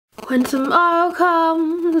When tomorrow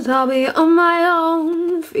comes, I'll be on my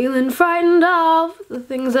own, feeling frightened of the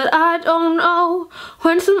things that I don't know.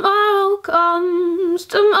 When tomorrow comes,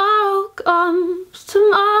 tomorrow comes,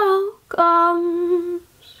 tomorrow comes.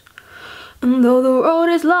 And though the road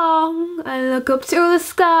is long, I look up to the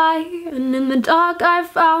sky, and in the dark I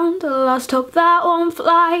found a lost hope that won't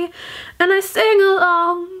fly. And I sing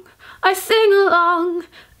along, I sing along,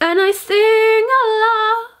 and I sing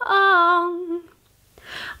along.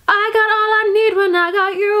 I got all I need when I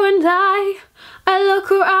got you and I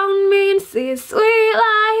look around me and see a sweet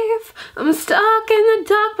life. I'm stuck in the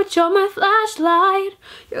dark, but you're my flashlight.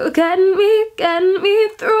 You're getting me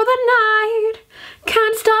through the night.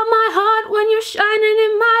 Can't stop my heart when you're shining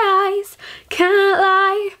in my eyes. Can't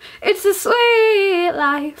lie, it's a sweet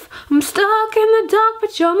life. I'm stuck in the dark,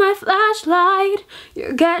 but you're my flashlight.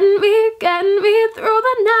 You're getting me through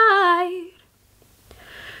the night.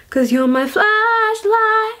 'Cause you're my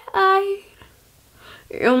flashlight.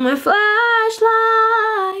 You're my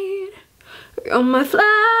flashlight. You're my flashlight.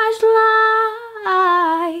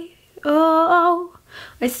 Oh,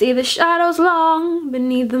 I see the shadows long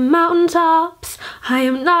beneath the mountaintops. I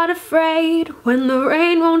am not afraid when the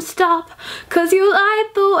rain won't stop. 'Cause you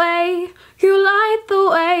light the way. You light the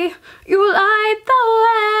way. You light the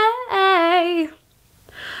way.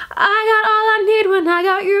 I got all I need when I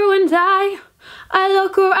got you and I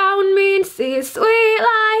look around me and see a sweet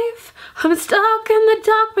life. I'm stuck in the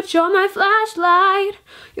dark, but you're my flashlight.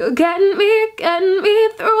 You're getting me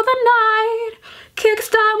through the night.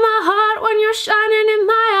 Kickstart my heart when you're shining in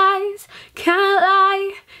my eyes. Can't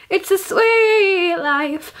lie, it's a sweet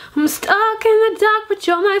life. I'm stuck in the dark, but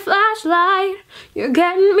you're my flashlight. You're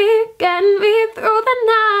getting me through the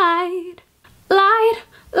night. Light,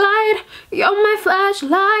 light, you're my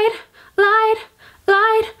flashlight. Light,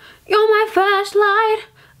 light, you're my flashlight.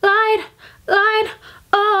 Light, light,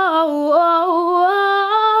 oh, oh, oh,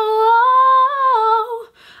 oh.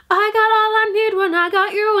 I got all I need when I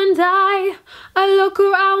got you and I look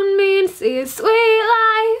around me and see a sweet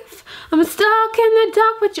life. I'm stuck in the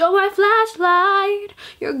dark, but you're my flashlight.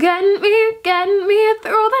 You're getting me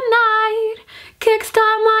through the night.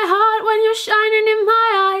 Kickstart my heart when you're shining in my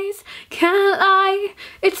eyes. Can't lie,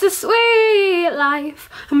 it's a sweet life.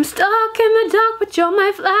 I'm stuck in the dark, but you're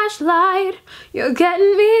my flashlight. You're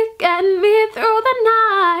getting me through the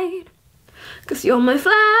night. 'Cause you're my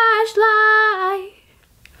flashlight.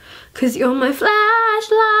 'Cause you're my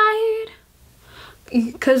flashlight.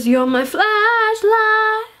 'Cause you're my flashlight.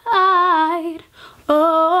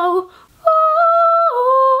 Oh, oh,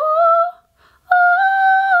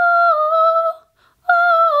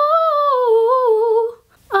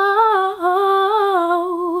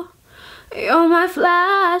 oh, you're my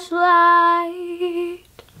flashlight.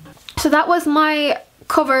 So that was my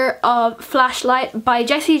cover of Flashlight by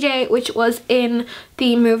Jessie J, which was in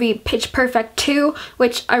the movie Pitch Perfect 2,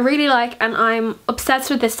 which I really like, and I'm obsessed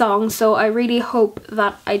with this song, so I really hope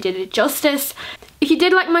that I did it justice. If you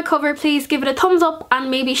did like my cover, please give it a thumbs up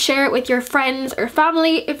and maybe share it with your friends or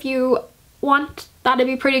family if you want. That'd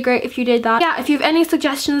be pretty great if you did that. Yeah, if you have any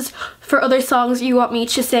suggestions for other songs you want me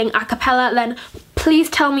to sing a cappella, then please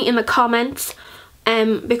tell me in the comments.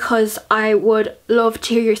 Because I would love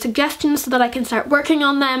to hear your suggestions so that I can start working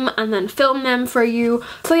on them and then film them for you.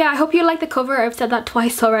 So yeah, I hope you like the cover. I've said that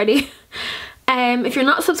twice already. If you're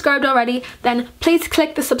not subscribed already, then please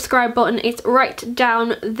click the subscribe button. It's right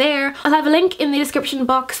down there. I'll have a link in the description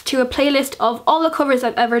box to a playlist of all the covers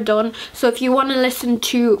I've ever done. So if you want to listen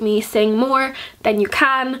to me sing more, then you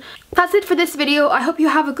can. That's it for this video. I hope you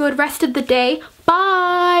have a good rest of the day.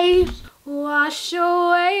 Bye! Wash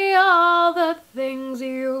away all the things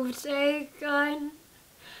you've taken,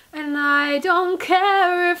 and I don't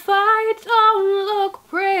care if I don't look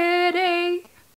pretty.